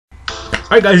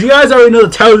Alright guys, you guys already know the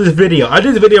title of this video. I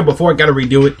did the video before, I gotta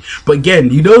redo it. But again,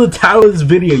 you know the title of this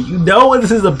video. You know what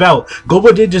this is about.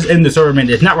 Global did just end the server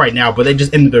maintenance. Not right now, but they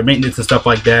just ended their maintenance and stuff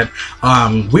like that.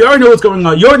 We already know what's going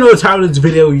on. You already know the title of this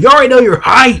video. You already know you're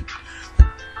hype.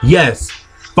 Yes.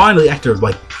 Finally, after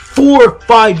like 4 or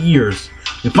 5 years,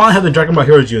 we finally have the Dragon Ball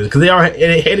Heroes units. Because they are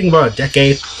hitting about a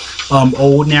decade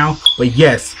old now. But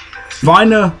yes,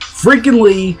 finally,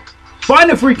 we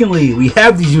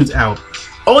have these units out.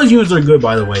 All these units are good,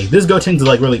 by the way. This Gotenks is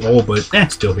like really old, but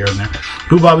still here and there.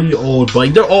 Bubobby old, but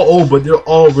like, they're all old, but they're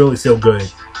all really still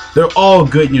good. They're all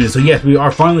good units. So yes, we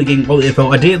are finally getting all the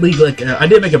info. I did leak I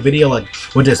did make a video like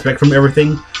what to expect from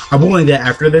everything. I'm doing that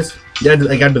after this. Yeah,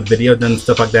 I got the video done and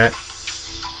stuff like that.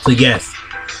 So yes,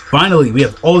 finally we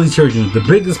have all these hero units. The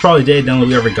biggest probably daily download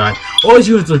we ever got. All these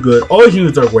units are good. All these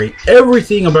units are great.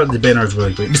 Everything about the banner is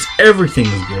really great. Just everything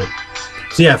is good.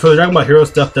 So yeah, for the Dragon Ball Hero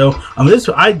stuff though, this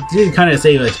I did kind of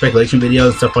say like speculation videos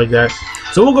and stuff like that.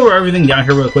 So we'll go over everything down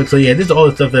here real quick. So yeah, this is all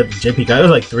the stuff that JP got. It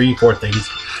was like 3 or 4 things.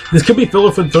 This could be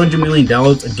filler for 300 million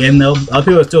downloads again though. A lot of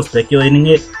people are still speculating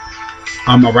it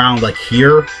around like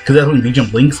here because that's when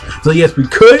V-Jump links. So yes, we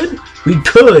could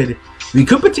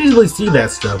potentially see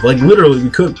that stuff. Like literally, we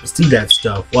could see that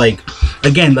stuff. Like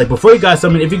again, like before you guys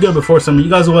summon, if you go before summon, you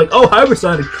guys were like, oh,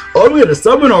 HyperSonic, oh, we had to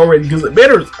summon already because the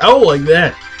banner's out like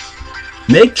that.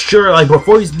 Make sure, like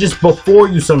before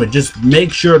you summon, just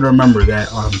make sure to remember that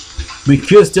we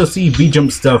could still see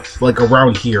V-Jump stuff like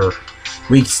around here.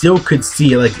 We still could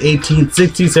see it like 18th,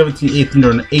 16th, 17th, 18th,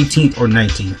 or 18th or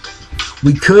 19th.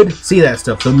 We could see that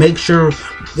stuff. So make sure,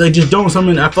 like, just don't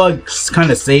summon. I feel like kind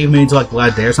of save me until like the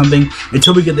last day or something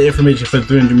until we get the information for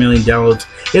 300 million downloads.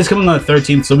 It's coming on the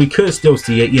 13th, so we could still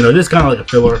see it. You know, this is kind of like a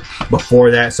filler before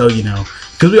that. So you know,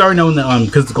 because we already know that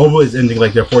because the Global is ending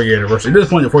like their 4-year anniversary. At this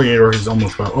point, the 4-year anniversary is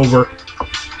almost about over.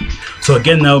 So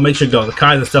again, though, make sure to go to the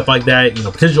Kais and stuff like that. You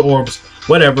know, potential orbs,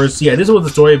 whatever. So yeah, this was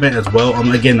the story event as well.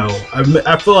 Again, though,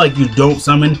 I feel like you don't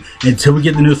summon until we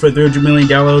get the news for 300 million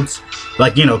downloads.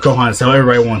 Like, you know, Kohan, so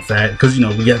everybody wants that because, you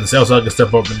know, we got the Cell Saga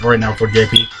stuff up right now for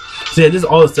JP. So yeah, this is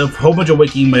all the stuff, a whole bunch of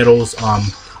Waking medals, a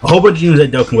whole bunch of units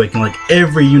that Dokkan Awaken, like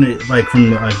every unit, like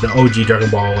from like the OG Dragon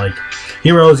Ball, like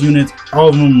Heroes units, all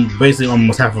of them, basically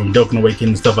almost half of them Dokkan Awaken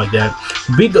and stuff like that.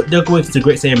 Big Dokkan Awaken to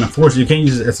Great Saiyaman 4, so you can't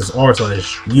use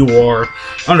SSR/UR. I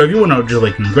don't know if you want to just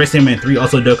like Great Saiyaman 3,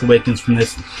 also Dokkan Awakens from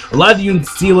this. A lot of the units,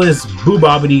 Sealess,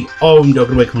 Bubobby, all of them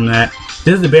Dokkan Awaken from that.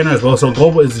 This is the banner as well, so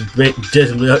Global is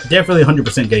definitely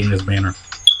 100% getting this banner.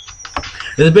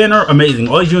 This banner, amazing.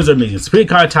 All these units are amazing. Speed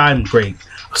Kai Time, great.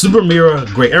 Super Mira,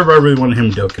 great. Everybody really wanted him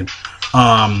Dokkan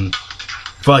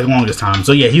for like the longest time.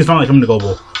 So yeah, he's finally coming to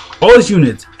Global. All these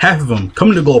units, half of them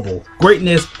coming to Global.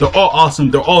 Greatness, they're all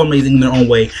awesome. They're all amazing in their own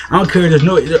way. I don't care. There's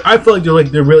no. I feel like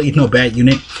they're really no bad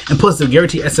unit. And plus, the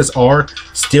guaranteed SSR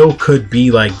still could be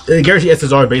like guaranteed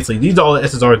SSR. Basically, these are all the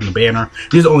SSRs in the banner.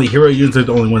 These are only hero units. They're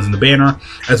the only ones in the banner.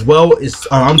 As well as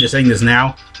I'm just saying this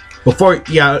now. Before,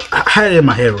 yeah, I had it in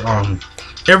my head.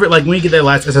 Like when you get that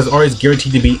last SSR, is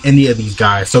guaranteed to be any of these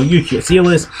guys. So you can see a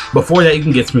list. Before that, you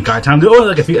can get some Kai Time. There are only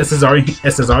like a few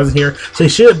SSRs in here, so you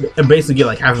should basically get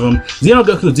like half of them. Xeno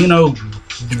Goku, Xeno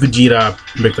Vegeta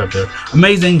mixed up there.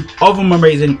 Amazing. All of them are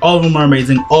amazing. All of them are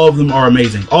amazing. All of them are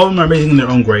amazing. All of them are amazing in their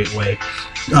own great way.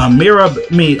 Mira,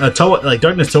 Toa, like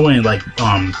Darkness Toa, and like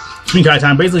Spring Kai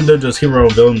Time. Basically, they're just hero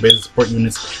and villain basic support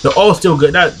units. They're all still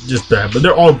good. Not just bad, but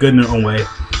they're all good in their own way.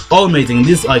 All amazing.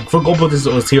 This like for Global, this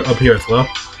was here up here as well.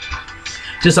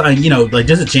 Just you know, like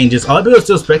just the changes. A lot of people are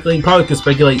still speculating. Probably could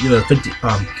speculate. You know,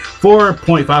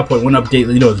 4.5.1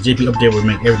 update. You know, the JP update would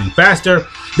make everything faster.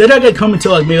 They're not gonna come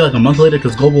until like maybe like a month later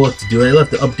because Global left to do it. They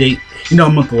left the update, you know, a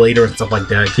month later and stuff like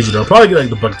that. Because you know, probably get like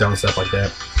the bug down and stuff like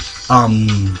that.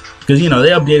 Because you know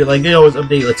they updated, like they always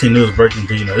update, let's say, newest version.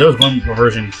 Because you know there was one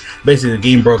version, basically the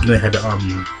game broke and they had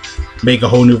to make a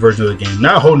whole new version of the game.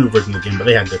 Not a whole new version of the game, but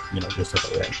they had to, you know, do stuff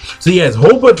like that. So yeah, it's a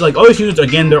whole bunch, like all these units,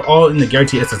 again, they're all in the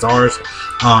guaranteed SSRs.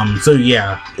 So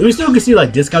yeah, we still can see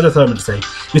like discounts, that's what I meant to say.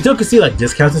 We still can see like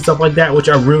discounts and stuff like that, which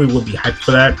I really would be hyped for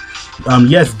that.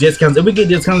 Yes, discounts. If we get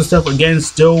discounts and stuff, again,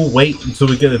 still wait until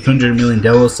we get the 200 million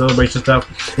download celebration stuff.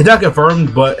 It's not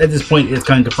confirmed, but at this point, it's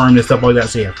kind of confirmed and stuff like that.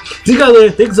 So yeah, see you guys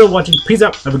later. Thanks for watching. Peace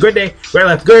out. Have a great day. Great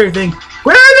life. Great everything.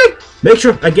 Great everything. Make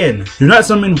sure, again, do not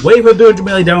summon. Wait for 300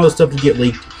 million download stuff to get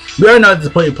leaked. We already know at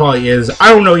this point it probably is. I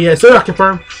don't know yet. Still not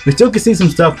confirmed. We still can see some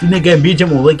stuff. And again,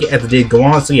 VGM will link it as the day go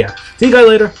on. So yeah, see you guys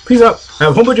later. Peace out. I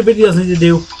have a whole bunch of videos I need to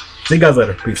do. See you guys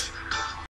later. Peace.